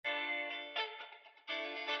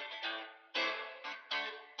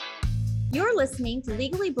You're listening to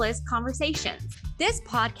Legally Bliss Conversations. This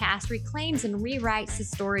podcast reclaims and rewrites the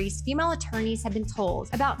stories female attorneys have been told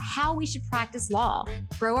about how we should practice law,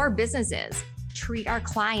 grow our businesses, treat our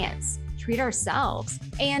clients, treat ourselves,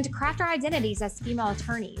 and craft our identities as female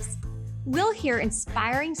attorneys. We'll hear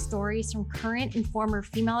inspiring stories from current and former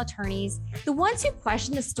female attorneys, the ones who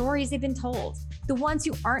question the stories they've been told, the ones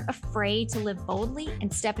who aren't afraid to live boldly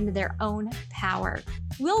and step into their own power.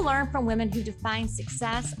 We'll learn from women who define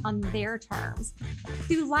success on their terms.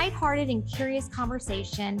 Through lighthearted and curious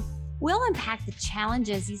conversation, we'll unpack the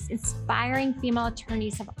challenges these inspiring female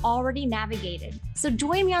attorneys have already navigated. So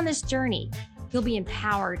join me on this journey. You'll be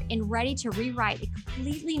empowered and ready to rewrite a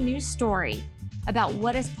completely new story about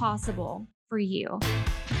what is possible for you.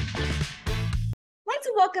 I'd like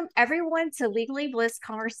to welcome everyone to Legally Bliss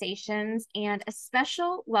Conversations and a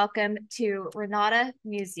special welcome to Renata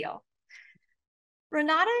Musial.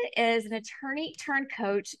 Renata is an attorney turned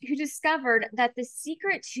coach who discovered that the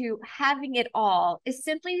secret to having it all is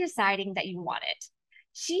simply deciding that you want it.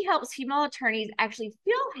 She helps female attorneys actually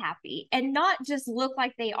feel happy and not just look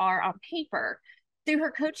like they are on paper through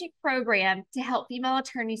her coaching program to help female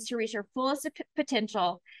attorneys to reach their fullest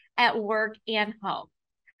potential at work and home.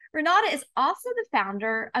 Renata is also the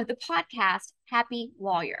founder of the podcast Happy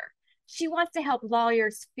Lawyer. She wants to help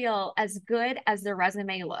lawyers feel as good as their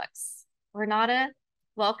resume looks. Renata,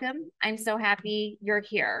 welcome. I'm so happy you're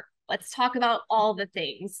here. Let's talk about all the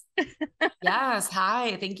things. Yes.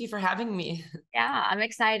 Hi. Thank you for having me. Yeah, I'm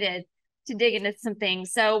excited to dig into some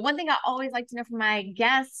things. So one thing I always like to know from my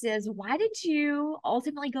guests is, why did you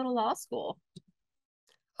ultimately go to law school?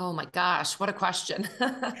 Oh my gosh, what a question.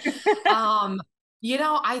 I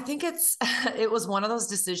think it was one of those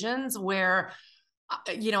decisions where,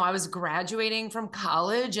 I was graduating from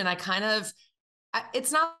college and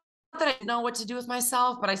it's not that I didn't know what to do with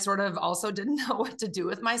myself, but I sort of also didn't know what to do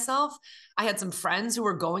with myself. I had some friends who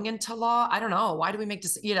were going into law. I don't know. Why do we make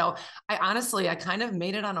this? I kind of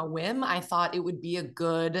made it on a whim. I thought it would be a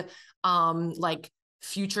good,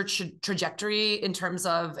 future trajectory in terms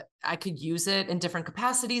of I could use it in different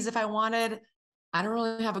capacities if I wanted. I don't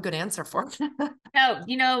really have a good answer for it.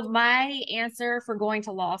 No, my answer for going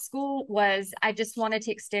to law school was I just wanted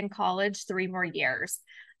to extend college 3 more years.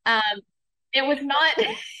 It was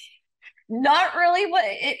not really what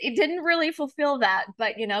it didn't really fulfill that,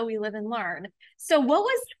 but we live and learn. So what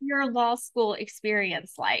was your law school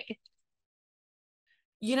experience like?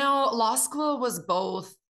 Law school was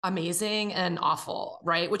both amazing and awful,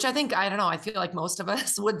 right? Which I don't know, I feel like most of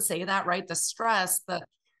us would say that, right? The stress, the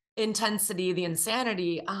intensity, the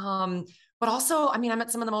insanity. But also, I met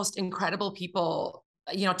some of the most incredible people,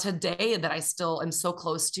 today that I still am so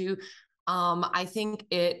close to. I think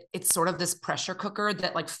it's sort of this pressure cooker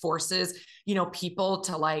that like forces, people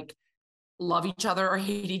to like love each other or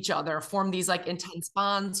hate each other, form these like intense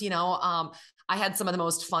bonds. I had some of the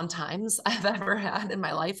most fun times I've ever had in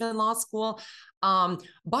my life in law school.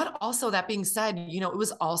 But also that being said, it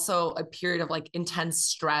was also a period of like intense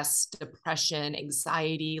stress, depression,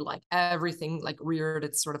 anxiety, like everything like reared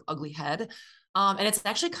its sort of ugly head. And it's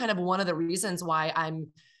actually kind of one of the reasons why I'm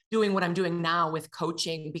doing what I'm doing now with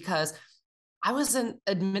coaching, because I was an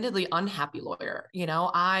admittedly unhappy lawyer.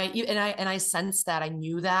 I sensed that, I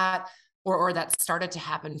knew that, or that started to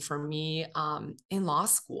happen for me in law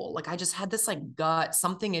school. Like I just had this like gut,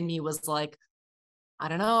 something in me was like, I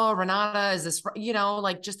don't know, Renata, is this,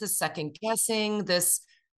 like just this second guessing, this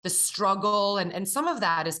struggle. And some of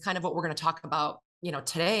that is kind of what we're going to talk about,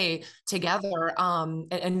 today together,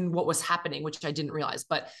 and what was happening, which I didn't realize.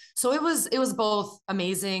 But so it was both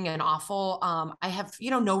amazing and awful. I have,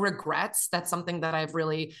 no regrets. That's something that I've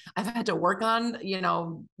had to work on,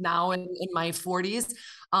 now in my 40s,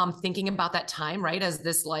 thinking about that time, right, as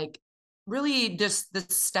this like really just this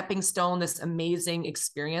stepping stone, this amazing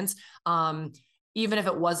experience. Even if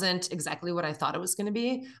it wasn't exactly what I thought it was going to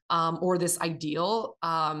be, or this ideal,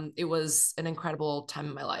 it was an incredible time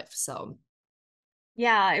in my life. So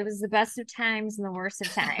Yeah, it was the best of times and the worst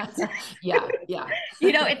of times. yeah.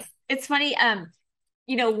 It's funny.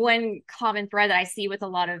 One common thread that I see with a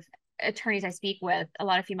lot of attorneys I speak with, a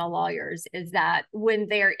lot of female lawyers, is that when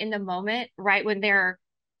they're in the moment, right, when they're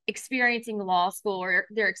experiencing law school or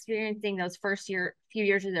they're experiencing those few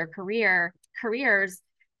years of their careers,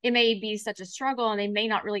 it may be such a struggle and they may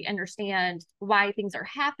not really understand why things are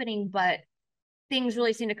happening, but things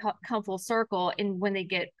really seem to come full circle. And when they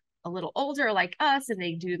get a little older like us and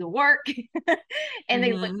they do the work and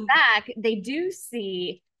they look back, they do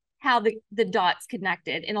see how the dots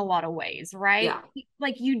connected in a lot of ways, right? Yeah.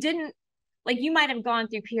 Like you might have gone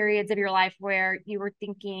through periods of your life where you were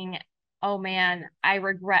thinking, oh man, I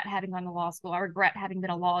regret having gone to law school. I regret having been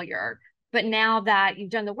a lawyer. But now that you've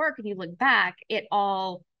done the work and you look back,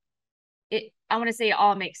 I want to say it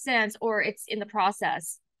all makes sense, or it's in the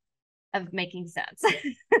process of making sense.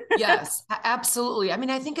 Yes, absolutely. I mean,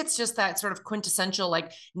 I think it's just that sort of quintessential,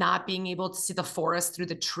 like not being able to see the forest through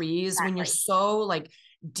the trees when you're Exactly. so like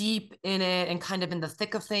deep in it and kind of in the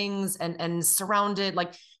thick of things and surrounded,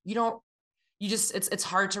 like you don't you just it's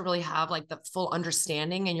hard to really have like the full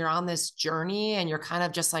understanding, and you're on this journey and you're kind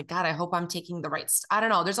of just like, God, I hope I'm taking the right I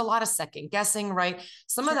don't know, there's a lot of second guessing, right?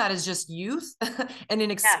 Some of Sure. that is just youth and Yeah.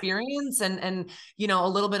 inexperience and a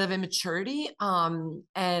little bit of immaturity,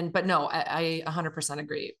 and but no, I 100%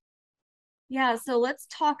 agree. Yeah, so let's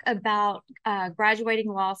talk about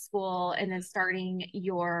graduating law school and then starting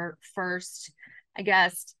your first, I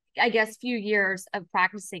guess, few years of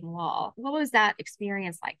practicing law. What was that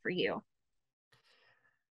experience like for you?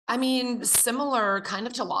 I mean, similar kind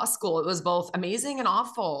of to law school. It was both amazing and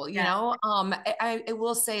awful, you Yeah, know. I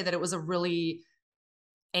will say that it was a really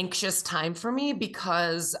anxious time for me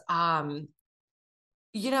because in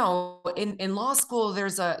law school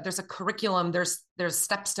there's a curriculum, there's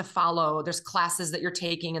steps to follow, there's classes that you're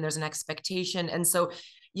taking, and there's an expectation. And so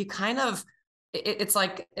you kind of it's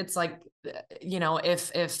like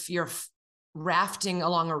if you're rafting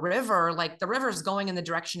along a river, like the river's going in the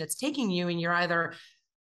direction it's taking you, and you're either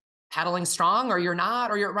paddling strong or you're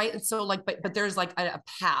not, or you're right. And so like but there's like a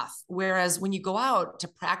path, whereas when you go out to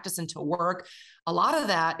practice and to work, a lot of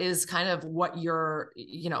that is kind of what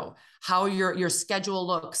how your schedule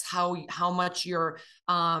looks, how much you're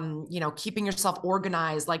keeping yourself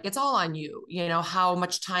organized, like it's all on you, how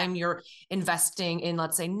much yeah, time you're investing in,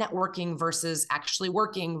 let's say, networking versus actually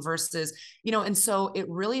working versus and so it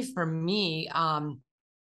really, for me,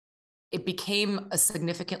 it became a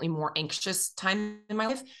significantly more anxious time in my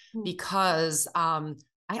life mm, because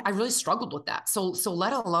I really struggled with that. So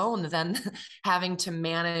let alone then having to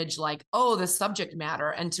manage like, oh, the subject matter,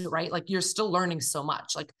 and to write, like you're still learning so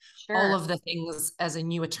much, like all sure. of the things as a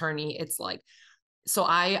new attorney. It's like, so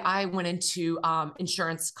I went into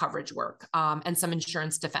insurance coverage work, and some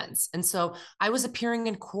insurance defense. And so I was appearing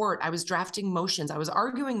in court. I was drafting motions. I was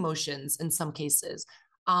arguing motions in some cases.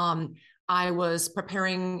 Um, I was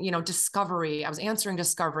preparing, discovery. I was answering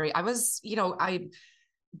discovery. I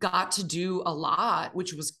got to do a lot,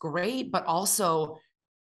 which was great, but also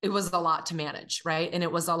it was a lot to manage, right? And it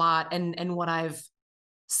was a lot. And what I've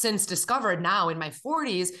since discovered now in my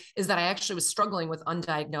 40s is that I actually was struggling with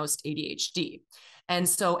undiagnosed ADHD. And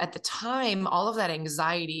so at the time, all of that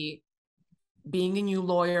anxiety, being a new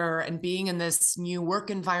lawyer and being in this new work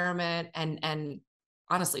environment, and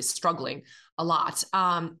honestly struggling a lot,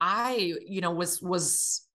 I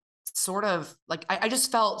was sort of like, I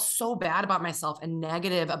just felt so bad about myself and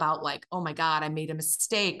negative about like, oh my God, I made a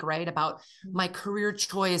mistake, right? About my career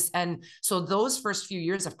choice. And so those first few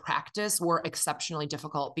years of practice were exceptionally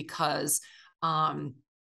difficult because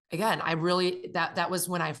again, I really, that was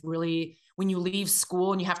when I've really, when you leave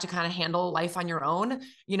school and you have to kind of handle life on your own,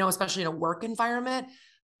 especially in a work environment,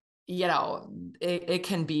 it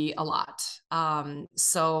can be a lot.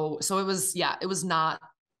 So it was, yeah, it was not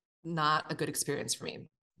a good experience for me.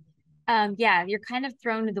 Yeah, you're kind of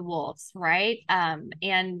thrown to the wolves, right? And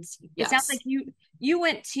it sounds like Yes, you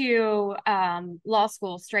went to law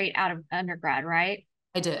school straight out of undergrad, right?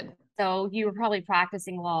 I did. So you were probably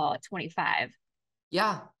practicing law at 25,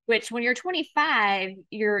 Yeah. which when you're 25,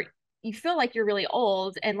 you feel like you're really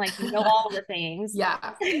old and like you know all the things. Yeah.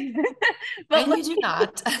 But And look, you do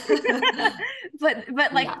not.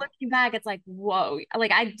 but like Yeah. looking back, it's like, whoa.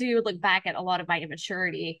 Like I do look back at a lot of my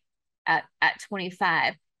immaturity at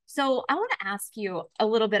 25. So I want to ask you a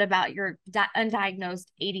little bit about your undiagnosed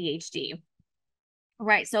ADHD.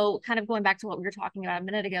 Right. So kind of going back to what we were talking about a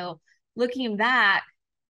minute ago, looking back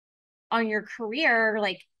on your career,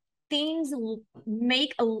 like things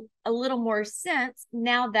make a little more sense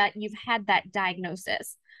now that you've had that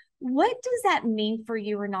diagnosis. What does that mean for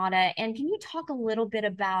you, Renata? And can you talk a little bit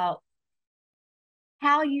about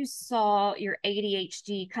how you saw your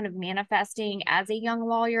ADHD kind of manifesting as a young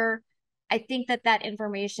lawyer? I think that that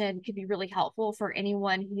information could be really helpful for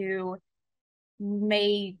anyone who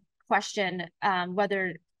may question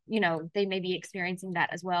whether they may be experiencing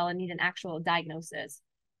that as well and need an actual diagnosis.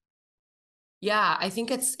 Yeah, I think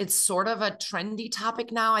it's sort of a trendy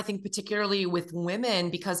topic now. I think particularly with women,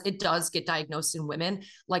 because it does get diagnosed in women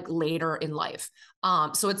like later in life.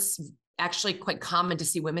 So it's actually quite common to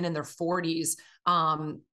see women in their 40s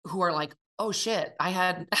who are like, oh shit, I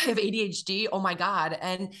have ADHD. Oh my God.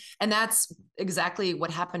 And that's exactly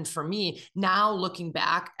what happened for me. Now looking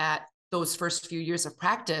back at those first few years of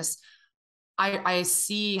practice, I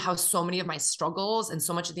see how so many of my struggles and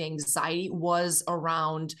so much of the anxiety was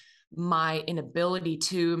around my inability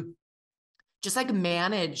to just like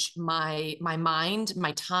manage my mind,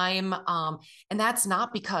 my time. And that's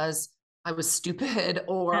not because I was stupid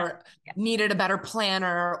or Yeah. needed a better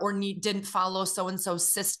planner or didn't follow so and so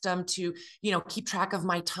system to, keep track of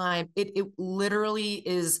my time. It literally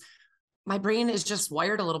is, my brain is just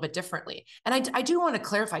wired a little bit differently. And I do want to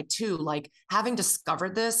clarify too, like having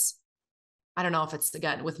discovered this, I don't know if it's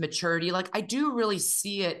again with maturity, like I do really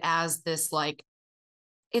see it as this, like,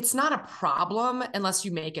 it's not a problem unless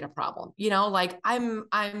you make it a problem, like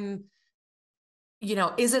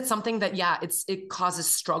is it something that, yeah, it causes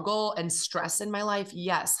struggle and stress in my life?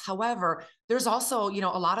 Yes. However, there's also, a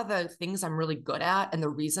lot of the things I'm really good at, and the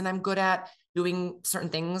reason I'm good at doing certain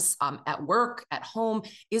things at work, at home,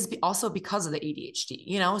 is also because of the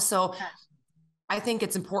ADHD, So I think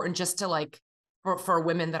it's important just to like, for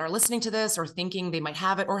women that are listening to this or thinking they might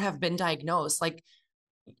have it or have been diagnosed, like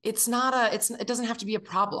it doesn't have to be a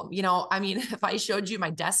problem. I mean, if I showed you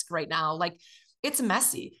my desk right now, like it's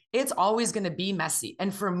messy. It's always going to be messy.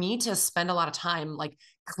 And for me to spend a lot of time like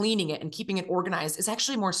cleaning it and keeping it organized is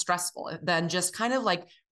actually more stressful than just kind of like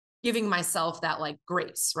giving myself that like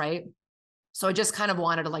grace. Right. So I just kind of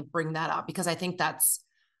wanted to like bring that up because I think that's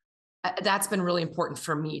been really important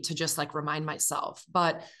for me to just like remind myself.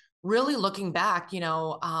 But really looking back, as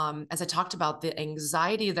I talked about the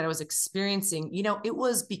anxiety that I was experiencing, it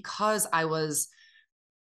was because I was,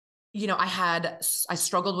 I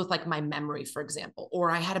struggled with like my memory, for example,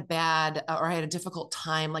 or I had a difficult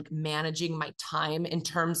time like managing my time in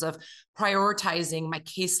terms of prioritizing my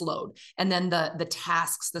caseload and then the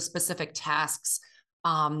tasks, the specific tasks,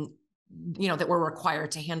 um, that were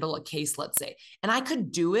required to handle a case, let's say. And I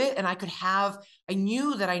could do it and I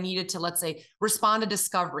knew that I needed to, let's say, respond to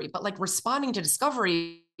discovery, but like responding to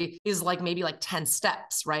discovery is like maybe like 10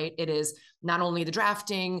 steps, right? It is not only the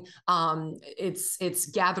drafting, it's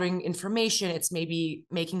gathering information, it's maybe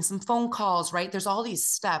making some phone calls, right? There's all these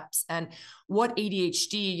steps. And what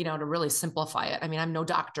ADHD, to really simplify it, I mean, I'm no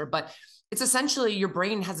doctor, but it's essentially your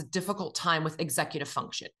brain has a difficult time with executive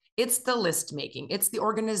function. It's the list making, it's the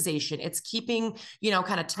organization, it's keeping,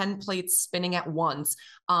 kind of 10 plates spinning at once,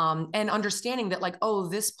 and understanding that like, oh,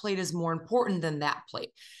 this plate is more important than that plate.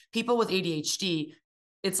 People with ADHD,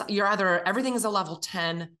 you're either everything is a level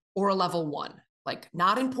 10 or a level 1, like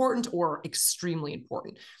not important or extremely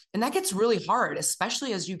important. And that gets really hard,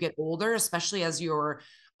 especially as you get older, especially as your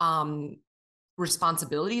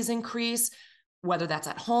responsibilities increase, whether that's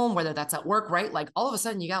at home, whether that's at work, right? Like all of a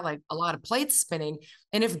sudden you got like a lot of plates spinning.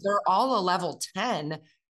 And if they're all a level 10,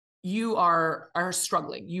 you are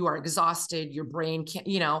struggling, you are exhausted, your brain can't,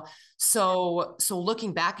 so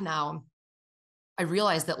looking back now, I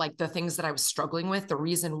realized that like the things that I was struggling with, the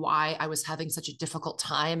reason why I was having such a difficult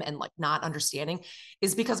time and like not understanding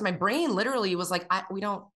is because my brain literally was like, we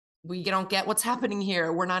don't get what's happening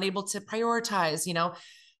here. We're not able to prioritize,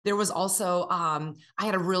 There was also, I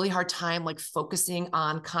had a really hard time like focusing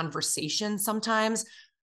on conversation sometimes.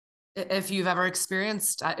 If you've ever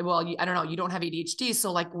experienced, well, I don't know, you don't have ADHD.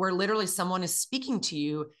 So like where literally someone is speaking to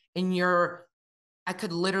you and I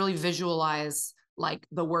could literally visualize like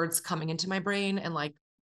the words coming into my brain and like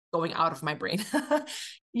going out of my brain, and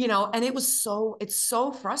it's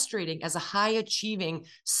so frustrating as a high achieving,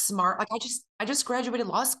 smart, like I just graduated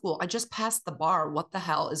law school. I just passed the bar. What the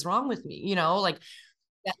hell is wrong with me? Like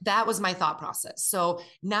that was my thought process. So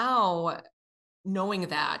now knowing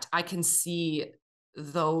that I can see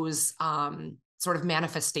those sort of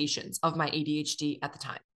manifestations of my ADHD at the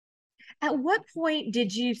time. At what point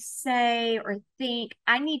did you say or think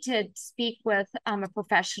I need to speak with a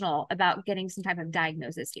professional about getting some type of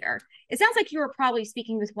diagnosis here? It sounds like you were probably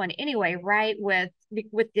speaking with one anyway, right? With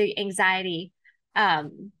the anxiety.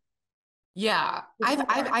 Yeah, Before.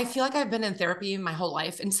 I feel like I've been in therapy my whole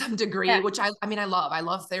life in some degree, Yeah. which I mean, I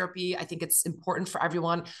love therapy. I think it's important for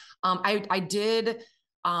everyone. I did,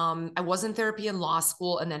 I was in therapy in law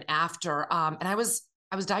school and then after, and I was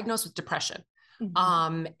diagnosed with depression.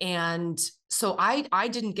 Mhm. And so I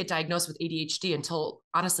didn't get diagnosed with ADHD until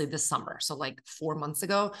honestly this summer. So like 4 months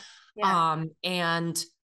ago. Yeah. And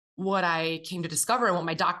what I came to discover and what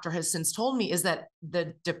my doctor has since told me is that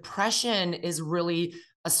the depression is really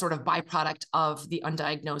a sort of byproduct of the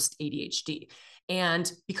undiagnosed ADHD.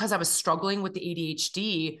 And because I was struggling with the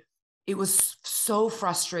ADHD, it was so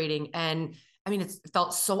frustrating. And I mean, it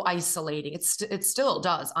felt so isolating. It still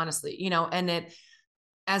does, honestly, and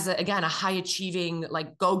as again, a high achieving,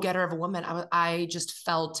 like go getter of a woman, I just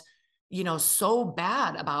felt, so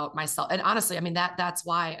bad about myself. And honestly, I mean, that's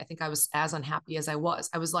why I think I was as unhappy as I was.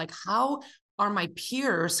 I was like, how are my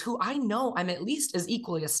peers who I know I'm at least as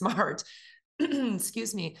equally as smart,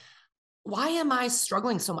 excuse me, why am I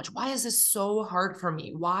struggling so much? Why is this so hard for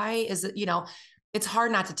me? Why is it, it's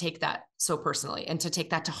hard not to take that so personally and to take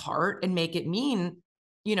that to heart and make it mean,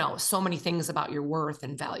 so many things about your worth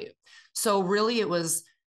and value. So really it was,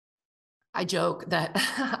 I joke that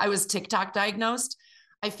I was TikTok diagnosed.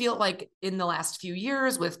 I feel like in the last few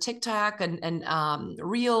years with TikTok and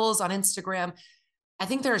Reels on Instagram, I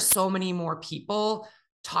think there are so many more people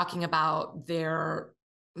talking about their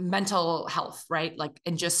mental health, right? Like,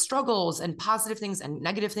 and just struggles and positive things and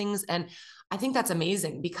negative things. And I think that's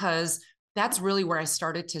amazing because that's really where I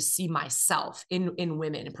started to see myself in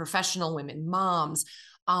women, in professional women, moms,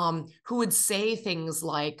 who would say things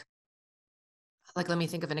like, let me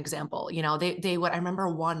think of an example. They would, I remember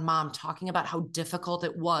one mom talking about how difficult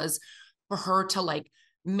it was for her to like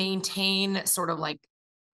maintain sort of like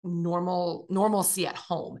normalcy at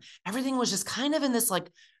home. Everything was just kind of in this like,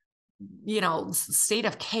 state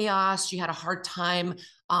of chaos. She had a hard time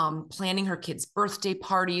planning her kids' birthday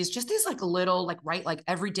parties, just these like little, like, right, like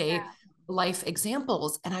everyday Yeah. life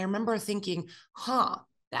examples. And I remember thinking,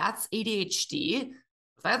 that's ADHD.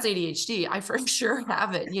 If that's ADHD, I for sure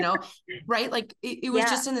have it, right? Like it was Yeah.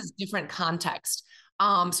 just in this different context.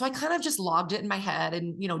 So I kind of just logged it in my head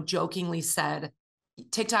and, jokingly said,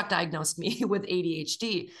 TikTok diagnosed me with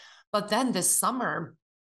ADHD. But then this summer,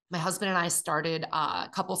 my husband and I started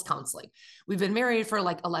couples counseling. We've been married for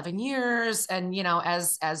like 11 years. And,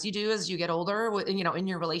 as you do, as you get older, in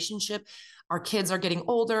your relationship, our kids are getting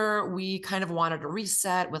older. We kind of wanted to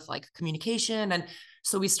reset with like communication. And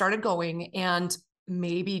so we started going, and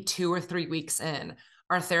maybe 2 or 3 weeks in,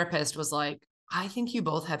 our therapist was like, I think you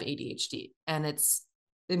both have ADHD and it's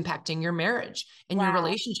impacting your marriage and your Wow.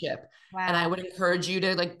 relationship. And I Wow. would encourage you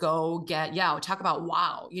to like go get, yeah, talk about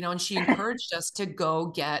wow, and she encouraged us to go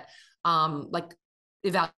get like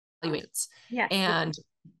evaluations Yeah. and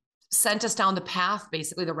sent us down the path,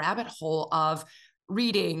 basically the rabbit hole of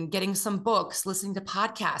reading, getting some books, listening to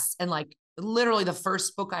podcasts. And like literally the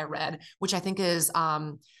first book I read, which I think is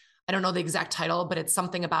I don't know the exact title, but it's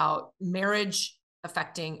something about marriage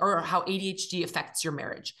affecting, or how ADHD affects your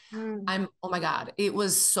marriage. Mm. Oh my God, it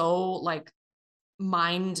was so like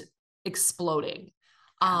mind exploding.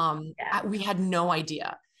 Yeah. Yeah. We had no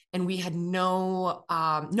idea. And we had no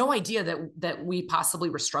idea that we possibly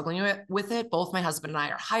were struggling with it. Both my husband and I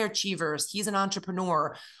are high achievers. He's an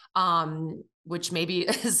entrepreneur, which maybe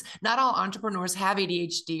is not all entrepreneurs have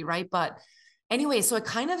ADHD, right? But anyway, so it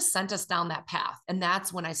kind of sent us down that path. And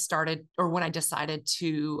that's when when I decided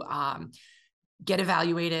to get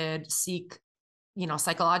evaluated, seek,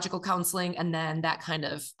 psychological counseling. And then that kind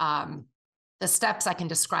of the steps, I can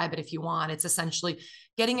describe it if you want. It's essentially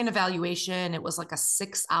getting an evaluation. It was like a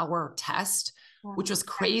 6-hour test, which Wow. was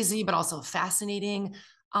crazy, but also fascinating.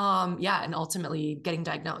 Yeah. And ultimately getting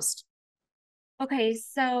diagnosed. Okay,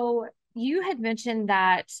 so you had mentioned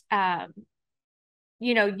that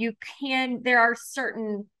you can there are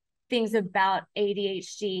certain things about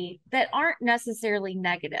ADHD that aren't necessarily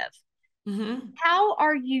negative. Mm-hmm. How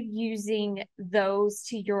are you using those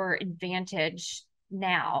to your advantage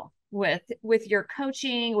now with your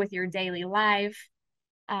coaching, with your daily life?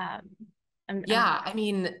 Um, I'm Yeah. I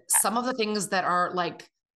mean, some of the things that are like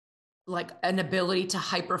an ability to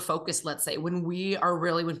hyper focus, let's say, when we are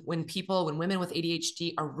really, when women with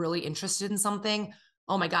ADHD are really interested in something,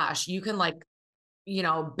 oh my gosh, you can like,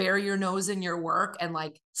 bury your nose in your work and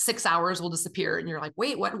like 6 hours will disappear. And you're like,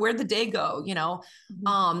 wait, where'd the day go?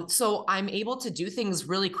 So I'm able to do things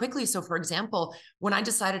really quickly. So for example, when I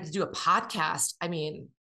decided to do a podcast, I mean,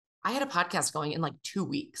 I had a podcast going in like 2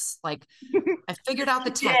 weeks. Like I figured out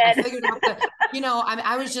the tech. I did. figured out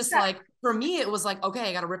I was just like, for me, it was like, okay,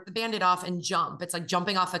 I got to rip the Band-Aid off and jump. It's like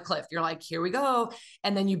jumping off a cliff. You're like, here we go.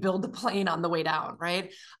 And then you build the plane on the way down.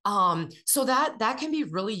 Right. So that can be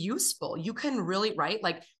really useful. You can really, right.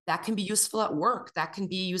 Like that can be useful at work. That can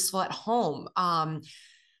be useful at home.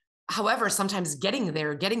 However, sometimes getting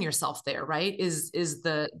yourself there, right, is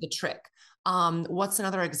the trick. What's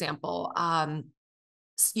another example?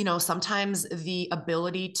 Sometimes the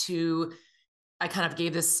ability to, I kind of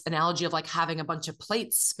gave this analogy of like having a bunch of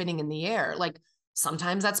plates spinning in the air. Like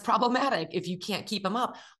sometimes that's problematic if you can't keep them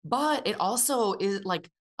up, but it also is like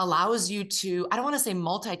allows you to, I don't want to say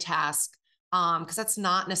multitask, because that's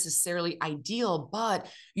not necessarily ideal, but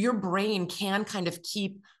your brain can kind of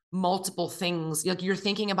keep multiple things, like you're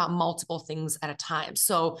thinking about multiple things at a time.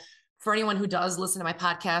 So for anyone who does listen to my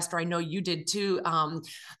podcast, or I know you did too,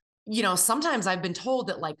 sometimes I've been told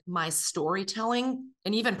that like my storytelling,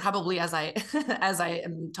 and even probably as I as I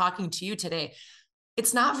am talking to you today,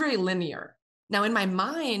 it's not very linear. Now in my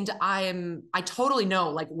mind, I totally know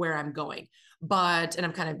like where I'm going, and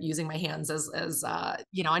I'm kind of using my hands as I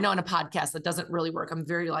know in a podcast that doesn't really work. I'm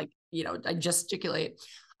very like, I gesticulate.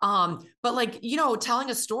 But like, telling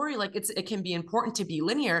a story, like it can be important to be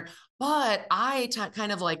linear, but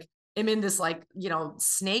kind of like am in this like,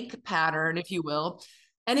 snake pattern, if you will,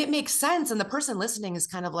 and it makes sense. And the person listening is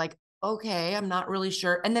kind of like, okay, I'm not really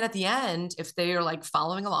sure. And then at the end, if they are like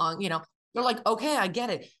following along, they're like, okay, I get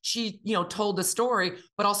it. She, told the story,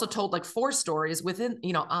 but also told like 4 stories within,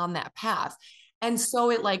 on that path. And so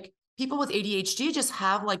it like people with ADHD just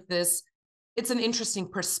have like this, it's an interesting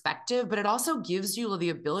perspective, but it also gives you the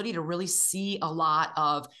ability to really see a lot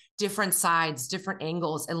of different sides, different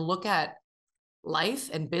angles, and look at life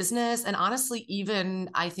and business. And honestly, even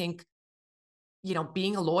I think,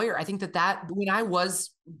 being a lawyer, I think that when I was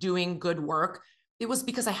doing good work, it was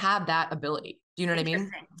because I had that ability. Do you know what I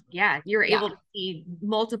mean? Yeah. You're Yeah. able to see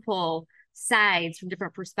multiple sides from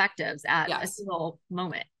different perspectives at a Yes. single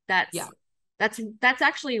moment. Yeah. That's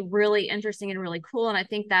actually really interesting and really cool. And I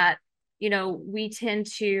think that, we tend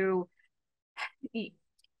to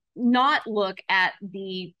not look at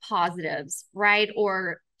the positives, right?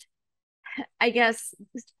 Or I guess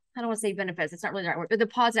I don't want to say benefits, it's not really the right word, but the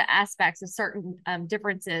positive aspects of certain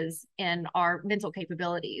differences in our mental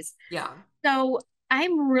capabilities. Yeah. So I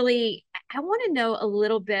want to know a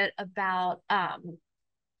little bit about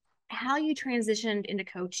how you transitioned into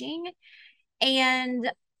coaching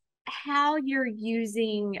and how you're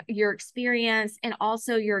using your experience and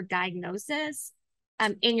also your diagnosis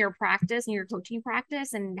in your practice and your coaching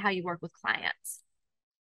practice and how you work with clients.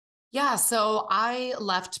 Yeah. So I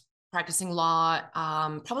left practicing law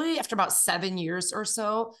probably after about 7 years or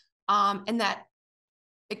so. And that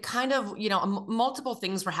it kind of, multiple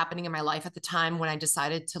things were happening in my life at the time when I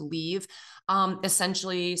decided to leave.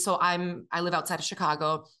 Essentially, so I live outside of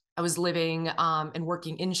Chicago. I was living and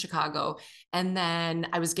working in Chicago. And then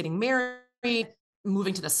I was getting married,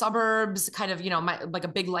 moving to the suburbs, kind of, my like a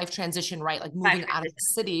big life transition, right? Like moving out of the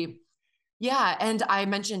city. Yeah. And I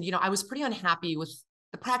mentioned, I was pretty unhappy with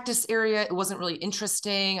the practice area. It wasn't really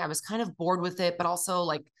interesting. I was kind of bored with it, but also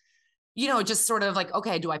like, just sort of like,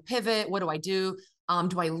 okay, do I pivot? What do I do?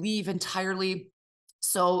 Do I leave entirely?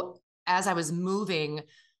 So as I was moving,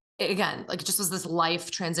 again, like it just was this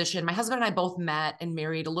life transition. My husband and I both met and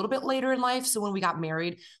married a little bit later in life. So when we got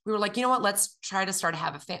married, we were like, you know what, let's try to start to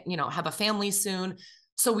have a family soon.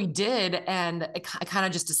 So we did. And I kind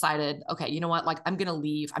of just decided, okay, you know what, like I'm going to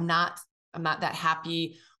leave. I'm not that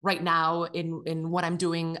happy right now in what I'm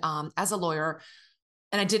doing as a lawyer.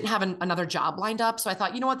 And I didn't have another job lined up. So I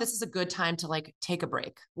thought, you know what, this is a good time to like take a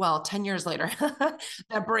break. Well, 10 years later,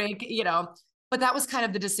 that break, but that was kind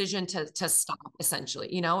of the decision to stop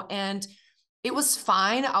essentially, and it was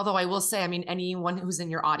fine. Although I will say, I mean, anyone who's in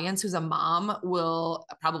your audience who's a mom will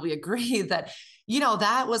probably agree that,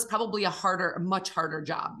 that was probably a much harder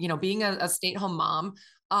job. Being a stay-at-home mom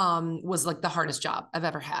was like the hardest job I've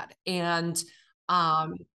ever had. And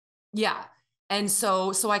yeah. And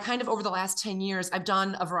so I kind of over the last 10 years, I've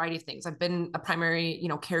done a variety of things. I've been a primary,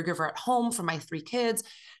 caregiver at home for my 3 kids.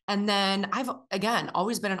 And then I've, again,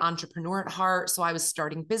 always been an entrepreneur at heart. So I was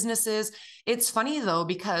starting businesses. It's funny though,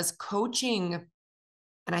 because coaching,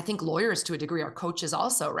 and I think lawyers to a degree are coaches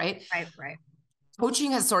also, right? Right.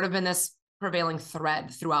 Coaching has sort of been this prevailing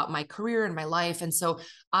thread throughout my career and my life. And so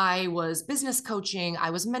I was business coaching, I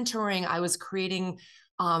was mentoring, I was creating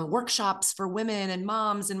workshops for women and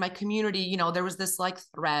moms in my community. There was this like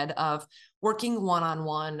thread of working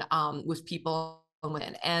one-on-one with people and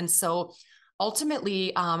women. And so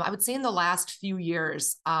ultimately, I would say in the last few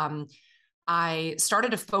years, I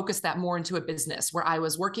started to focus that more into a business where I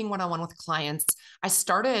was working one-on-one with clients. I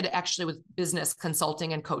started actually with business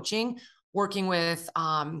consulting and coaching, working with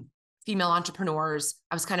female entrepreneurs.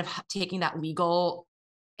 I was kind of taking that legal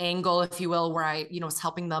angle, if you will, where I, was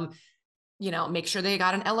helping them, make sure they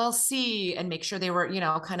got an LLC and make sure they were,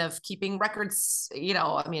 kind of keeping records,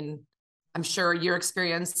 I mean, I'm sure your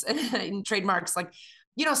experience in trademarks, like,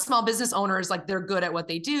 small business owners, like they're good at what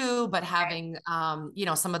they do, but having,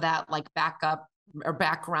 some of that like backup or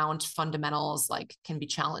background fundamentals like can be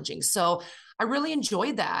challenging. So I really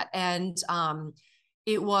enjoyed that. And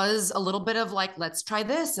it was a little bit of like, let's try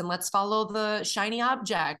this and let's follow the shiny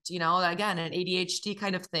object, again, an ADHD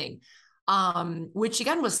kind of thing. Which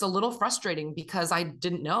again was a little frustrating because I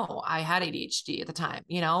didn't know I had ADHD at the time,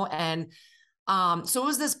 and so it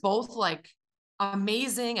was this both like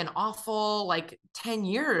amazing and awful like 10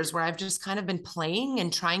 years where I've just kind of been playing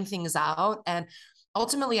and trying things out. And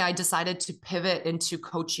ultimately I decided to pivot into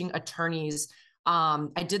coaching attorneys.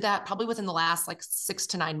 I did that probably within the last like 6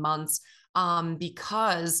 to 9 months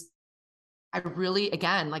because I really,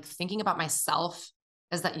 again, like thinking about myself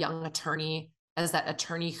as that young attorney, as that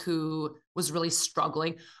attorney who was really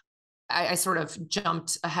struggling. I sort of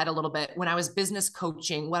jumped ahead a little bit. When I was business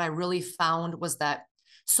coaching, what I really found was that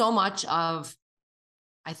so much of,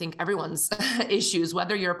 I think, everyone's issues,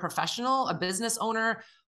 whether you're a professional, a business owner,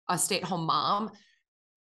 a stay-at-home mom,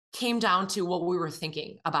 came down to what we were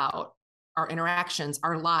thinking about our interactions,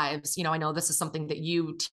 our lives. I know this is something that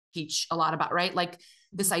you teach a lot about, right? Like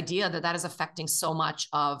this idea that is affecting so much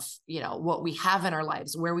of, what we have in our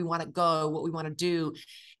lives, where we want to go, what we want to do.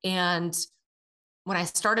 And when I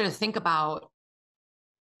started to think about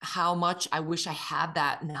how much I wish I had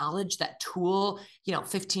that knowledge, that tool,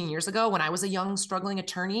 15 years ago when I was a young, struggling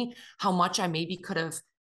attorney, how much I maybe could have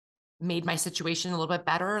made my situation a little bit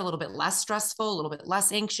better, a little bit less stressful, a little bit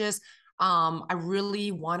less anxious. I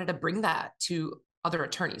really wanted to bring that to other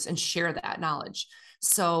attorneys and share that knowledge.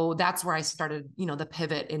 So that's where I started, the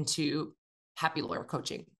pivot into Happy Lawyer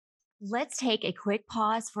Coaching. Let's take a quick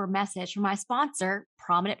pause for a message from my sponsor,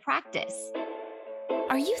 Prominent Practice.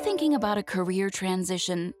 Are you thinking about a career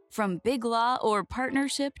transition from big law or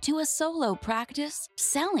partnership to a solo practice,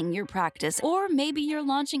 selling your practice, or maybe you're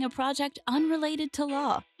launching a project unrelated to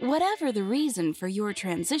law? Whatever the reason for your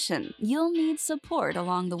transition, you'll need support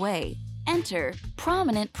along the way. Enter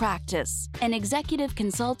Prominent Practice, an executive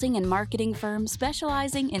consulting and marketing firm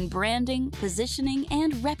specializing in branding, positioning,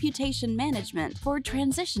 and reputation management for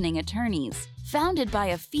transitioning attorneys. Founded by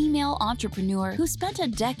a female entrepreneur who spent a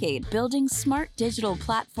decade building smart digital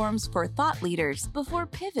platforms for thought leaders before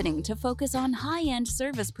pivoting to focus on high-end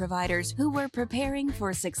service providers who were preparing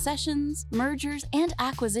for successions, mergers, and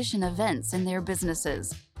acquisition events in their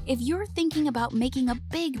businesses. If you're thinking about making a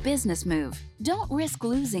big business move, don't risk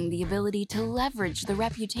losing the ability to leverage the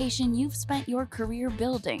reputation you've spent your career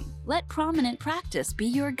building. Let Prominent Practice be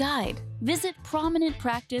your guide. Visit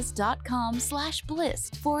prominentpractice.com/bliss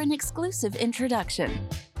for an exclusive introduction.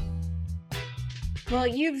 Well,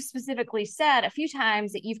 you've specifically said a few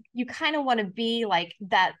times that you kind of want to be like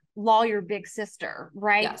that lawyer big sister,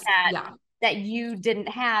 right? Yes. That you didn't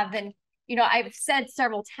have. And, I've said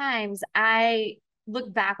several times, I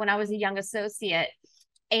look back when I was a young associate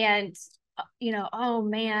and, oh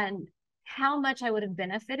man, how much I would have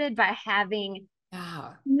benefited by having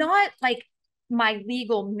not like my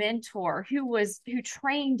legal mentor who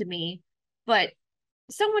trained me, but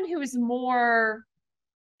someone who was more,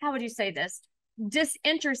 how would you say this,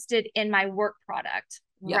 disinterested in my work product,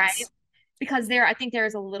 right? Because I think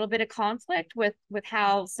there's a little bit of conflict with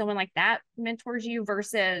how someone like that mentors you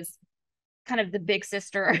versus kind of the big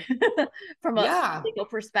sister from a legal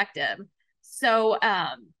perspective. So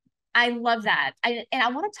I love that. And I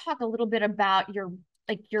want to talk a little bit about your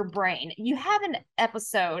brain. You have an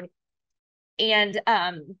episode and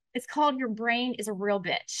it's called Your Brain is a Real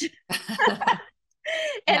Bitch.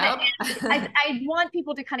 And I want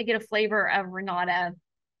people to kind of get a flavor of Renata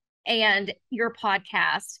and your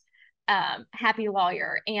podcast, Happy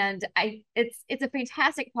Lawyer. And it's a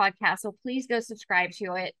fantastic podcast. So please go subscribe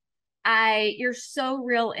to it. You're so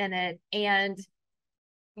real in it. And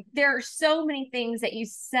there are so many things that you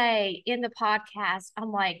say in the podcast.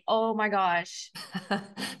 I'm like, oh my gosh.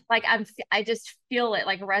 Like I just feel it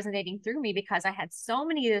like resonating through me because I had so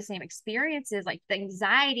many of the same experiences, like the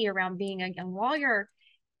anxiety around being a young lawyer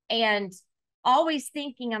and always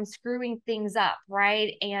thinking I'm screwing things up.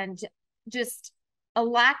 Right. And just a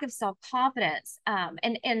lack of self-confidence.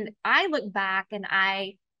 And I look back and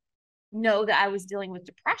I know that I was dealing with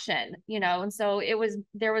depression, and so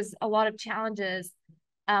there was a lot of challenges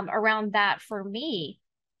around that for me.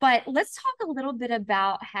 But let's talk a little bit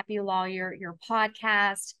about Happy Lawyer, your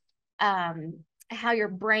podcast, how your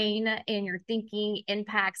brain and your thinking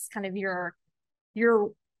impacts kind of your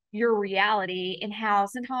reality, and how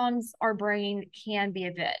sometimes our brain can be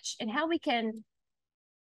a bitch, and how we can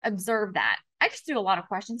observe that. I just do a lot of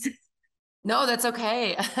questions. No, that's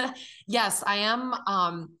okay. Yes, I am.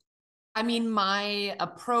 I mean, my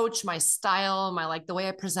approach, my style, the way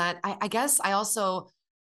I present, I guess I also,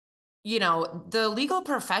 the legal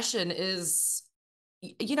profession is,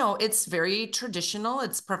 it's very traditional.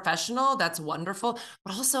 It's professional. That's wonderful.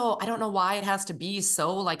 But also, I don't know why it has to be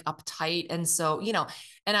so like uptight. And so,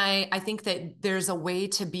 and I think that there's a way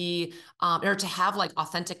to be, or to have like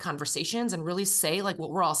authentic conversations and really say like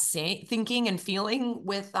what we're all thinking and feeling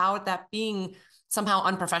without that being somehow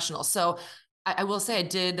unprofessional. So I will say I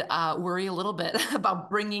did worry a little bit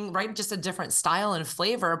about bringing, right, just a different style and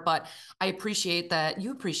flavor, but I appreciate that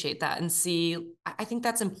you appreciate that and see, I think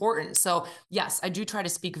that's important. So yes, I do try to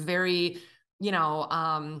speak very,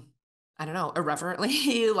 I don't know,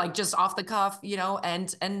 irreverently, like just off the cuff,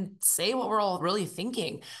 and say what we're all really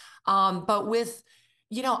thinking. But with,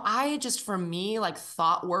 I just, for me, like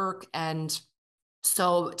thought work. And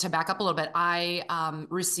so to back up a little bit, I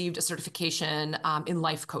received a certification in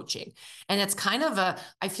life coaching. And it's kind of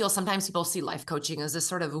I feel sometimes people see life coaching as this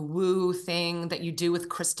sort of woo thing that you do with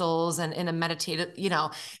crystals and in a meditative,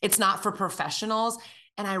 it's not for professionals.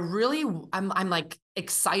 And I'm like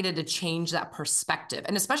excited to change that perspective.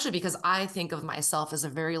 And especially because I think of myself as a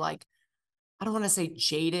very like, I don't want to say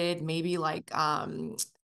jaded, maybe like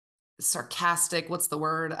sarcastic, what's the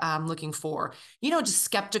word I'm looking for, just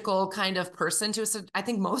skeptical kind of person to, so I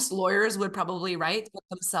think most lawyers would probably, right, put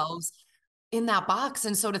themselves in that box.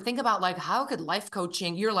 And so to think about like, how could life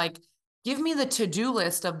coaching, you're like, give me the to-do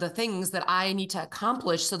list of the things that I need to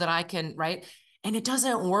accomplish so that I can, right? And it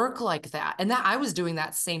doesn't work like that. And that I was doing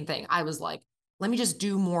that same thing. I was like, let me just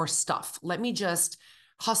do more stuff. Let me just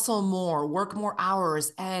hustle more, work more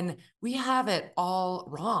hours. And we have it all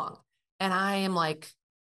wrong. And I am like,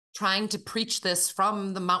 trying to preach this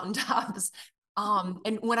from the mountaintops.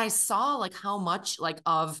 And when I saw like how much like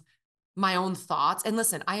of my own thoughts, and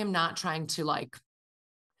listen, I am not trying to like,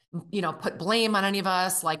 put blame on any of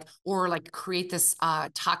us, like, or like create this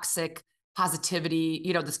toxic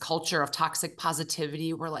positivity, this culture of toxic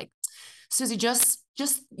positivity. We're like, Susie, just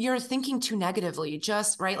you're thinking too negatively,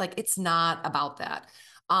 just right. Like it's not about that.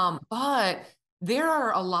 But there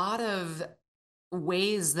are a lot of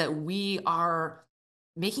ways that we are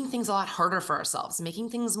making things a lot harder for ourselves, making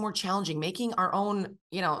things more challenging, making our own,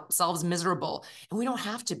 selves miserable. And we don't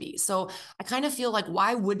have to be. So I kind of feel like,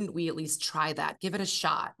 why wouldn't we at least try that? Give it a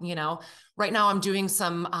shot. Right now I'm doing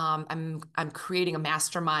some, I'm creating a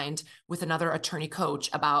mastermind with another attorney coach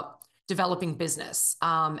about developing business,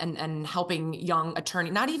 and helping young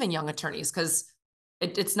attorney, not even young attorneys, because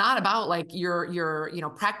it's not about like your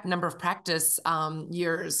number of practice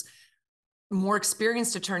years. More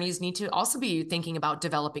experienced attorneys need to also be thinking about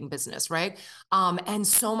developing business, right? And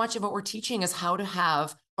so much of what we're teaching is how to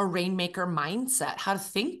have a rainmaker mindset, how to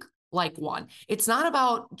think like one. It's not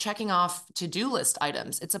about checking off to-do list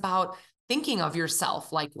items. It's about thinking of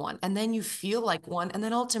yourself like one, and then you feel like one, and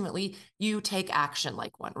then ultimately you take action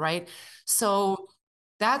like one, right? So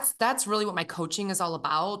that's really what my coaching is all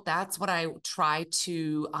about. That's what I try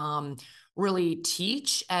to really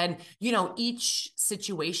teach. And, each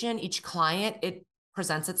situation, each client, it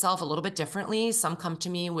presents itself a little bit differently. Some come to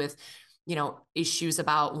me with, issues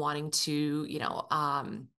about wanting to,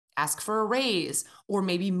 ask for a raise or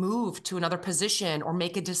maybe move to another position or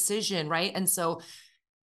make a decision. Right. And so,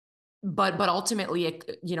 but ultimately,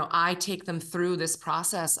 I take them through this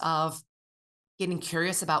process of getting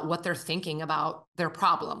curious about what they're thinking about their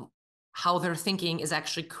problem, how their thinking is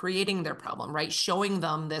actually creating their problem, right? Showing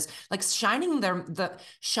them this, like shining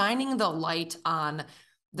the light on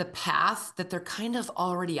the path that they're kind of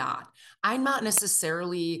already on. I'm not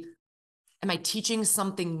necessarily, am I teaching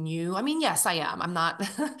something new? I mean, yes, I am. I'm not,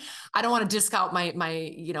 I don't want to discount my,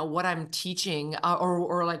 what I'm teaching,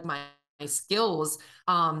 or like my skills,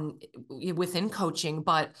 within coaching,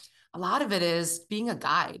 but a lot of it is being a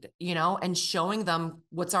guide, and showing them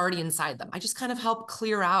what's already inside them. I just kind of help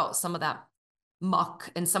clear out some of that muck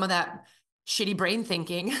and some of that shitty brain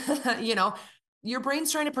thinking. Your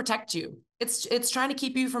brain's trying to protect you. It's trying to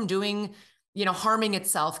keep you from doing, harming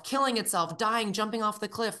itself, killing itself, dying, jumping off the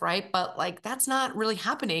cliff, right? But like, that's not really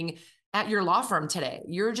happening at your law firm today.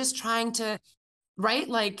 You're just trying to, right?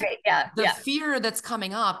 Like Right. Yeah. the Yeah. fear that's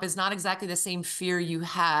coming up is not exactly the same fear you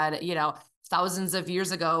had, thousands of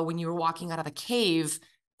years ago when you were walking out of a cave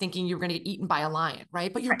thinking you were going to get eaten by a lion,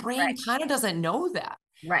 right? But your brain kind of doesn't know that.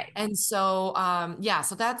 Right. And so, yeah,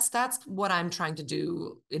 so that's what I'm trying to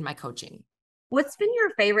do in my coaching. What's been your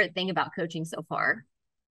favorite thing about coaching so far?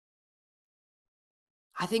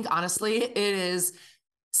 I think honestly, it is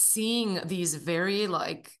seeing these very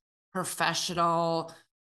like professional,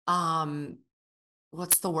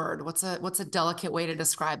 what's the word? What's a delicate way to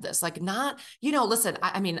describe this? Like not, listen,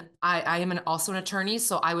 I mean, I am also an attorney.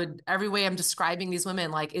 So every way I'm describing these women,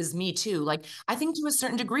 like is me too. Like, I think to a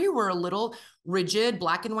certain degree, we're a little rigid,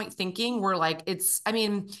 black and white thinking. We're like, I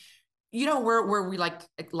mean, where we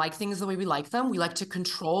like things the way we like them. We like to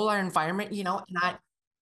control our environment,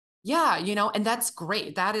 yeah, and that's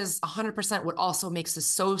great. That is 100% what also makes us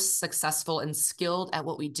so successful and skilled at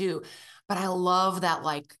what we do. But I love that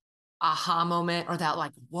like aha moment, or that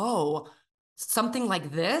like, whoa, something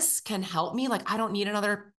like this can help me. Like, I don't need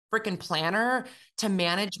another freaking planner to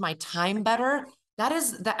manage my time better.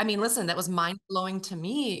 I mean, listen, that was mind blowing to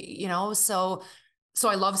me, so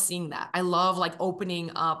I love seeing that. I love like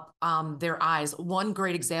opening up their eyes. One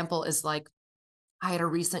great example is like, I had a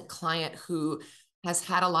recent client who has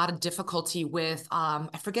had a lot of difficulty with,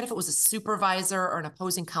 I forget if it was a supervisor or an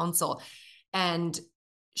opposing counsel. And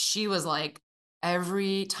she was like,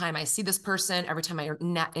 every time I see this person, every time I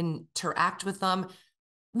interact with them,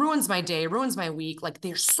 ruins my day, ruins my week. Like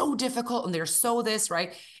they're so difficult and they're so this,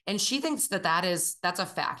 right? And she thinks that that's a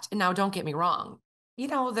fact. And now don't get me wrong.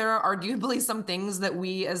 There are arguably some things that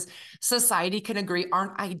we as society can agree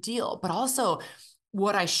aren't ideal, but also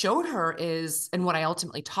what I showed her is, and what I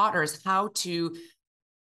ultimately taught her is how to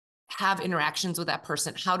have interactions with that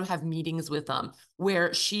person, how to have meetings with them,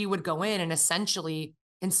 where she would go in and essentially,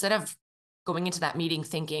 instead of going into that meeting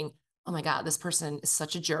thinking, oh my God, this person is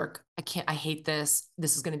such a jerk. I hate this.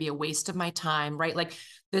 This is going to be a waste of my time, right? Like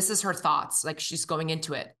this is her thoughts. Like she's going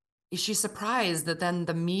into it. Is she surprised that then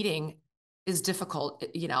the meeting is difficult?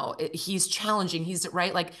 He's challenging. He's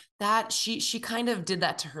right. Like that, she kind of did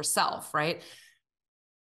that to herself. Right.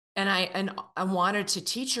 And I wanted to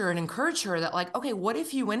teach her and encourage her that like, okay, what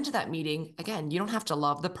if you went to that meeting? Again, you don't have to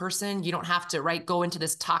love the person. You don't have to, right, go into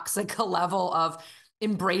this toxic level of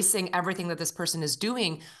embracing everything that this person is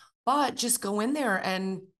doing, but just go in there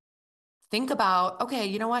and think about, okay,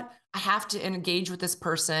 you know what? I have to engage with this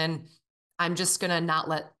person. I'm just going to not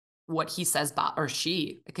let what he says or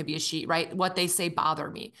she, it could be a she, right? What they say bother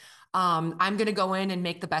me. I'm going to go in and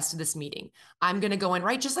make the best of this meeting. I'm going to go in,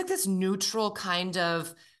 right? Just like this neutral kind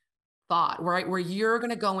of thought, right? Where you're going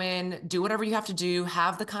to go in, do whatever you have to do,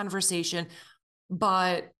 have the conversation,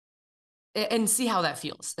 and see how that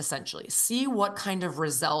feels, essentially. See what kind of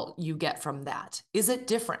result you get from that. Is it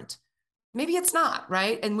different? Maybe it's not,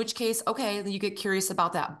 right? In which case, okay, then you get curious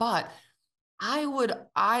about that. But I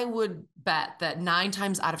would bet that 9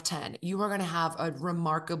 times out of 10, you are going to have a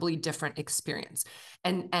remarkably different experience.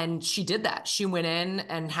 And she did that. She went in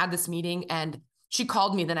and had this meeting, and she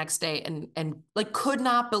called me the next day and like could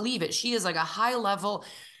not believe it. She is like a high level,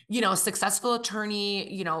 successful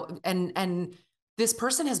attorney, and this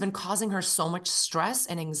person has been causing her so much stress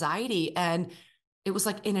and anxiety. And it was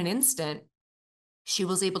like in an instant, she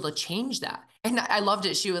was able to change that. And I loved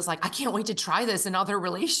it. She was like, I can't wait to try this in other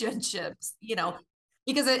relationships,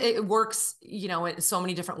 because it works, in so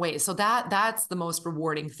many different ways. So that's the most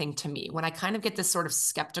rewarding thing to me, when I kind of get this sort of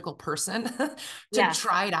skeptical person to Yeah,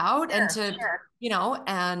 try it out and to, sure.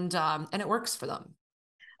 and it works for them.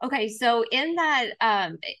 Okay, so in that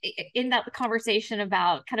conversation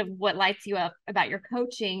about kind of what lights you up about your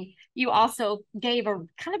coaching, you also gave a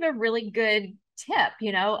kind of a really good tip,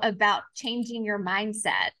 about changing your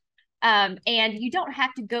mindset. And you don't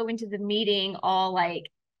have to go into the meeting all like,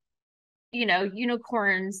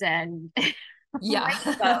 unicorns and Yeah.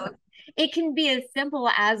 rainbows. It can be as simple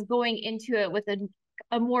as going into it with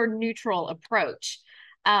a more neutral approach.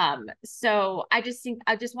 So I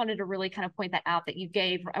just wanted to really kind of point that out, that you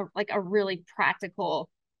gave a really practical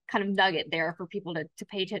kind of nugget there for people to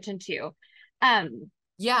pay attention to.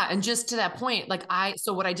 Yeah. And just to that point,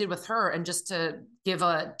 so what I did with her, and just to give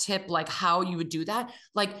a tip, like how you would do that,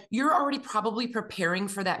 like you're already probably preparing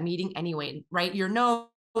for that meeting anyway, right? Your notes,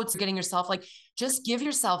 getting yourself, like, just give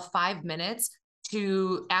yourself 5 minutes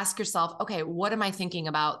to ask yourself, okay, what am I thinking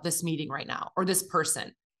about this meeting right now, or this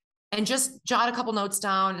person? And just jot a couple notes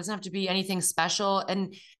down. It doesn't have to be anything special.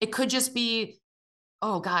 And it could just be,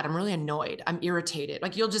 oh God, I'm really annoyed. I'm irritated.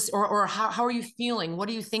 Like you'll just, or how are you feeling? What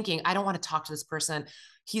are you thinking? I don't want to talk to this person.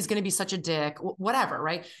 He's going to be such a dick, whatever.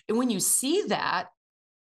 Right. And when you see that,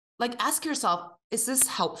 like ask yourself, is this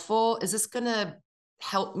helpful? Is this going to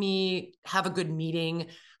help me have a good meeting?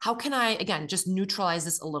 How can I, again, just neutralize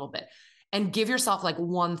this a little bit, and give yourself like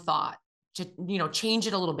one thought to, change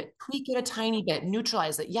it a little bit, tweak it a tiny bit,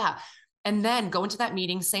 neutralize it. Yeah. And then go into that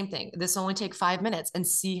meeting, same thing. This only take 5 minutes, and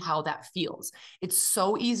see how that feels. It's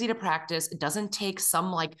so easy to practice. It doesn't take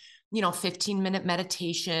some 15-minute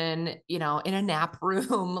meditation, in a nap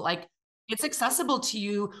room. Like it's accessible to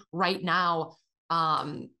you right now.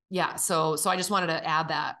 Yeah. So I just wanted to add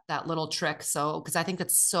that little trick. So, because I think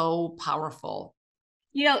that's so powerful.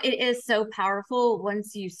 It is so powerful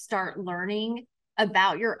once you start learning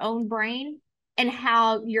about your own brain and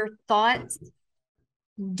how your thoughts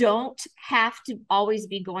don't have to always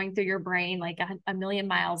be going through your brain like a million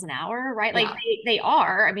miles an hour, right? Like Yeah. they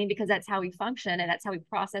are, I mean, because that's how we function and that's how we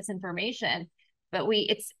process information. But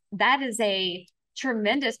that is a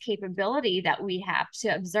tremendous capability that we have to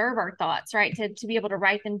observe our thoughts, right? To be able to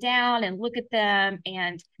write them down and look at them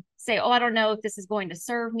and say, oh, I don't know if this is going to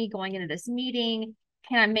serve me going into this meeting.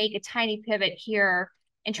 Can I make a tiny pivot here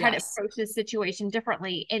and try to Yes. approach this situation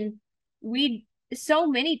differently? And so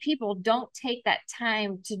many people don't take that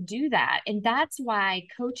time to do that. And that's why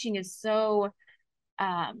coaching is so,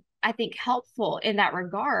 I think, helpful in that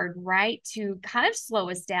regard, right? To kind of slow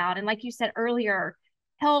us down. And like you said earlier,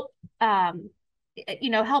 help,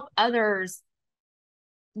 help others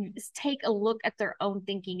take a look at their own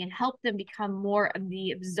thinking and help them become more of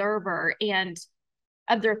the observer and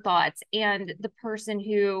of their thoughts, and the person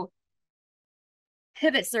who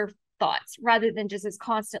pivots their thoughts rather than just is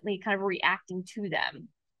constantly kind of reacting to them.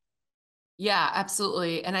 Yeah,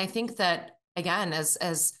 absolutely. And I think that again,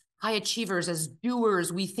 as high achievers, as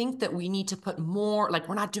doers, we think that we need to put more, like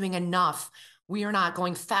we're not doing enough. We are not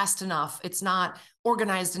going fast enough. It's not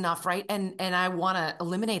organized enough, right? And I want to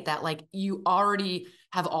eliminate that. Like you already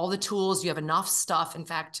have all the tools, you have enough stuff. In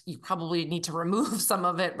fact, you probably need to remove some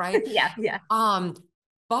of it, right? Yeah, yeah. Um,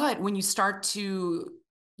 but when you start to,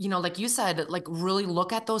 like you said, like really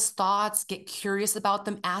look at those thoughts, get curious about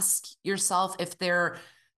them, ask yourself if they're,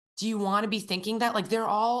 do you want to be thinking that? Like they're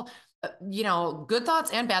all, good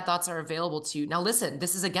thoughts and bad thoughts are available to you. Now, listen,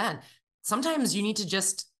 this is again, sometimes you need to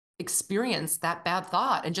just experience that bad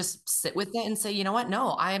thought and just sit with it and say, you know what?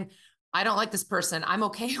 No, I don't like this person. I'm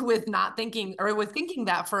okay with not thinking or with thinking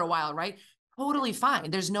that for a while, right? Totally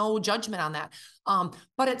fine. There's no judgment on that.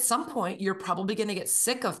 But at some point, you're probably going to get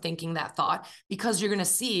sick of thinking that thought because you're going to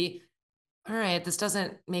see, all right, this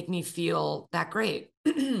doesn't make me feel that great.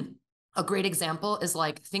 A great example is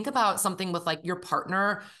like, think about something with like your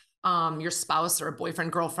partner, your spouse or a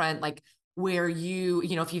boyfriend, girlfriend, like where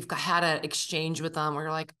if you've had an exchange with them where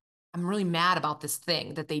you're like, I'm really mad about this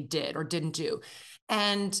thing that they did or didn't do.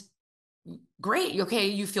 And great. Okay.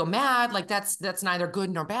 You feel mad. Like that's neither good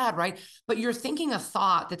nor bad. Right. But you're thinking a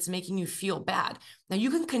thought that's making you feel bad. Now you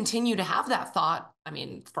can continue to have that thought. I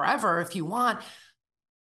mean, forever if you want.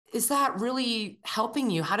 Is that really helping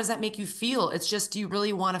you? How does that make you feel? It's just, do you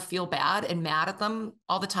really want to feel bad and mad at them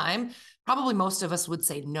all the time? Probably most of us would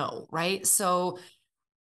say no. Right. So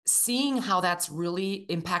seeing how that's really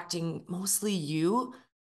impacting mostly you,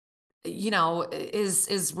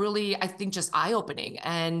 is really, I think, just eye-opening.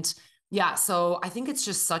 And yeah, so I think it's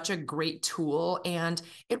just such a great tool, and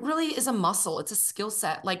it really is a muscle. It's a skill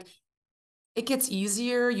set. Like it gets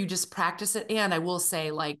easier. You just practice it. And I will say,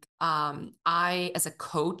 like, I, as a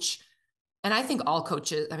coach, and I think all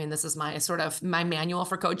coaches, I mean, this is my sort of my manual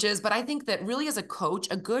for coaches, but I think that really as a coach,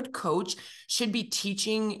 a good coach should be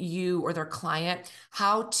teaching you or their client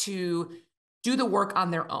how to do the work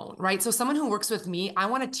on their own, right? So someone who works with me, I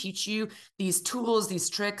want to teach you these tools, these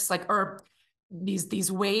tricks, like, or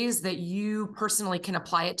these ways that you personally can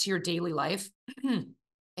apply it to your daily life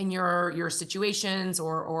in your situations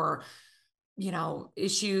or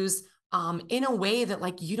issues, in a way that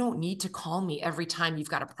like you don't need to call me every time you've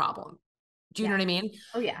got a problem. Do you know Yeah. what I mean?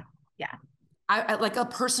 Oh yeah. Yeah. I like a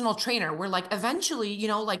personal trainer where like eventually,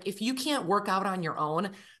 like if you can't work out on your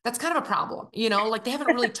own, that's kind of a problem, like they haven't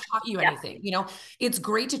really taught you Yeah. anything, it's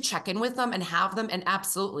great to check in with them and have them. And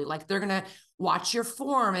absolutely, like they're going to watch your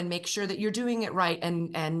form and make sure that you're doing it right.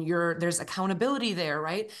 And there's accountability there.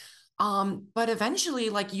 Right. But eventually,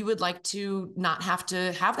 like you would like to not have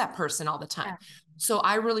to have that person all the time. Yeah. So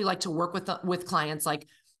I really like to work with clients, like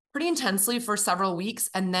pretty intensely for several weeks.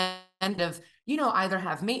 And then end of, either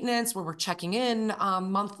have maintenance where we're checking in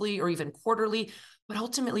monthly or even quarterly, but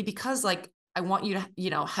ultimately because like I want you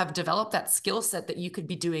to, have developed that skill set that you could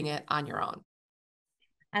be doing it on your own.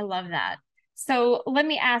 I love that. So let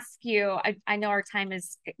me ask you, I know our time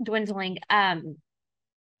is dwindling.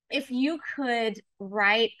 If you could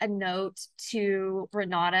write a note to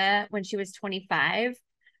Renata when she was 25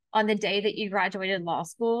 on the day that you graduated law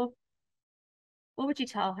school, what would you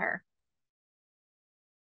tell her?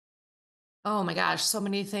 Oh my gosh, so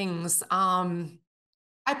many things.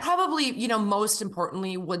 I probably, most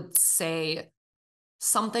importantly would say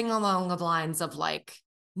something along the lines of like,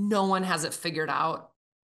 no one has it figured out.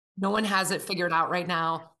 No one has it figured out right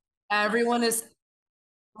now. Everyone is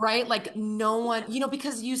right. Like no one,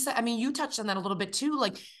 because you said, I mean, you touched on that a little bit too.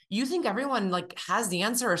 Like you think everyone like has the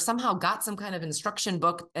answer or somehow got some kind of instruction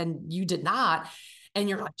book and you did not. And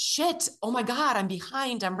you're like, shit, oh my God, I'm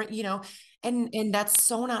behind. And that's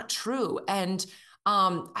so not true. And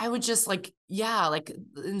I would just like, yeah, like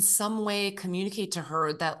in some way communicate to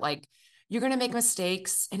her that like you're gonna make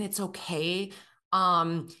mistakes and it's okay.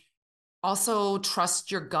 Um, also trust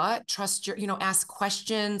your gut, trust your, ask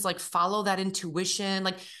questions, like follow that intuition,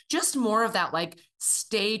 like just more of that, like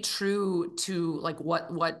stay true to like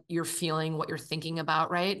what you're feeling, what you're thinking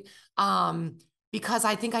about, right? Because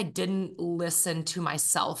I think I didn't listen to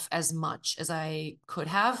myself as much as I could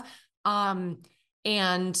have. And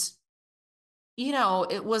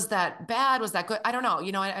it was that bad? Was that good? I don't know.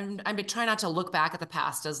 I'm trying not to look back at the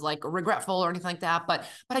past as like regretful or anything like that, but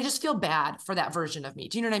I just feel bad for that version of me.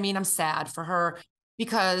 Do you know what I mean? I'm sad for her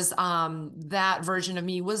because that version of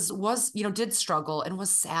me was did struggle and was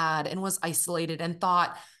sad and was isolated and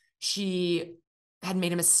thought she had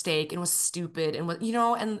made a mistake and was stupid and was, you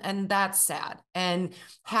know, and that's sad. And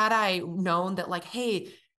had I known that like,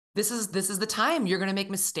 hey, this is the time you're going to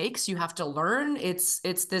make mistakes. You have to learn. It's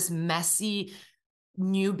this messy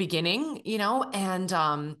new beginning, you know, and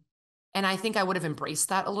I think I would have embraced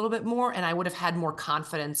that a little bit more, and I would have had more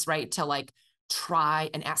confidence, right, to like try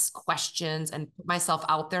and ask questions and put myself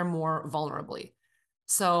out there more vulnerably.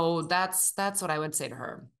 So that's what I would say to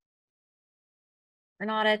her.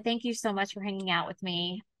 Renata, thank you so much for hanging out with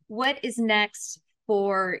me. What is next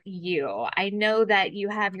for you? I know that you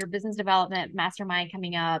have your business development mastermind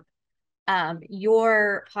coming up.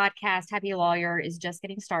 Your podcast, Happy Lawyer, is just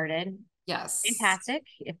getting started. Yes. Fantastic.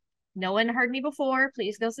 If no one heard me before,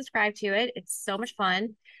 please go subscribe to it. It's so much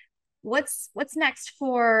fun. What's next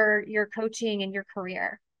for your coaching and your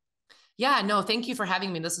career? Yeah, no, thank you for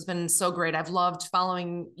having me. This has been so great. I've loved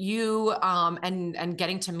following you and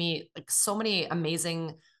getting to meet like so many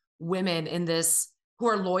amazing women in this who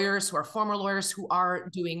are lawyers, who are former lawyers, who are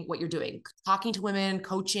doing what you're doing, talking to women,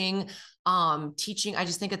 coaching, teaching. I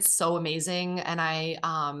just think it's so amazing.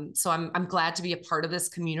 And so I'm glad to be a part of this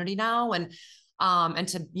community now and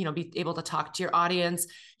to, you know, be able to talk to your audience.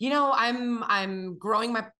 You know, I'm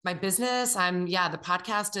growing my business. The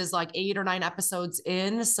podcast is like 8 or 9 episodes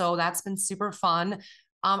in, so that's been super fun.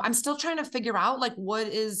 I'm still trying to figure out like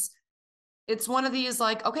it's one of these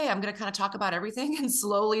like, okay, I'm going to kind of talk about everything and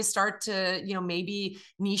slowly start to, you know, maybe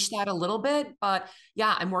niche that a little bit. But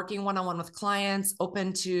yeah, I'm working one-on-one with clients,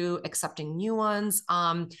 open to accepting new ones.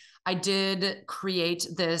 I did create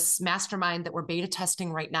this mastermind that we're beta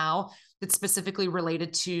testing right now that's specifically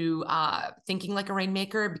related to thinking like a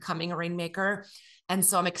rainmaker, becoming a rainmaker. And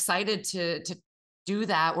so I'm excited to do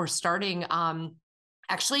that. We're starting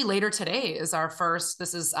actually later today is our first,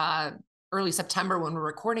 this is early September when we're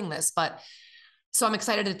recording this, but so I'm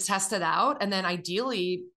excited to test it out and then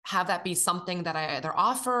ideally have that be something that I either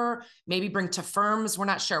offer, maybe bring to firms. We're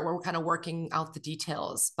not sure. We're kind of working out the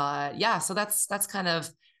details, but yeah, so that's kind of,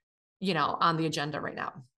 you know, on the agenda right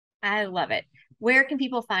now. I love it. Where can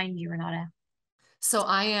people find you, Renata? So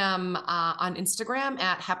I am on Instagram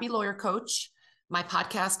at Happy Lawyer Coach. My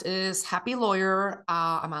podcast is Happy Lawyer.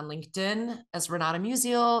 I'm on LinkedIn as Renata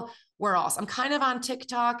Musial. Where else? I'm kind of on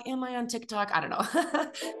TikTok. Am I on TikTok? I don't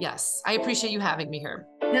know. Yes, I appreciate you having me here.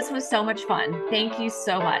 This was so much fun. Thank you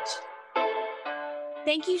so much.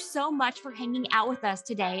 Thank you so much for hanging out with us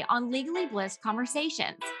today on Legally Bliss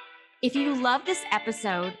Conversations. If you love this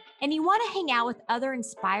episode and you want to hang out with other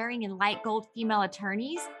inspiring and light gold female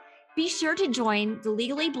attorneys, be sure to join the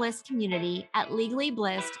Legally Bliss community at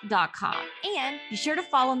legallybliss.com. And be sure to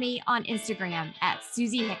follow me on Instagram at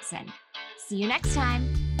Susie Hickson. See you next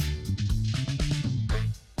time.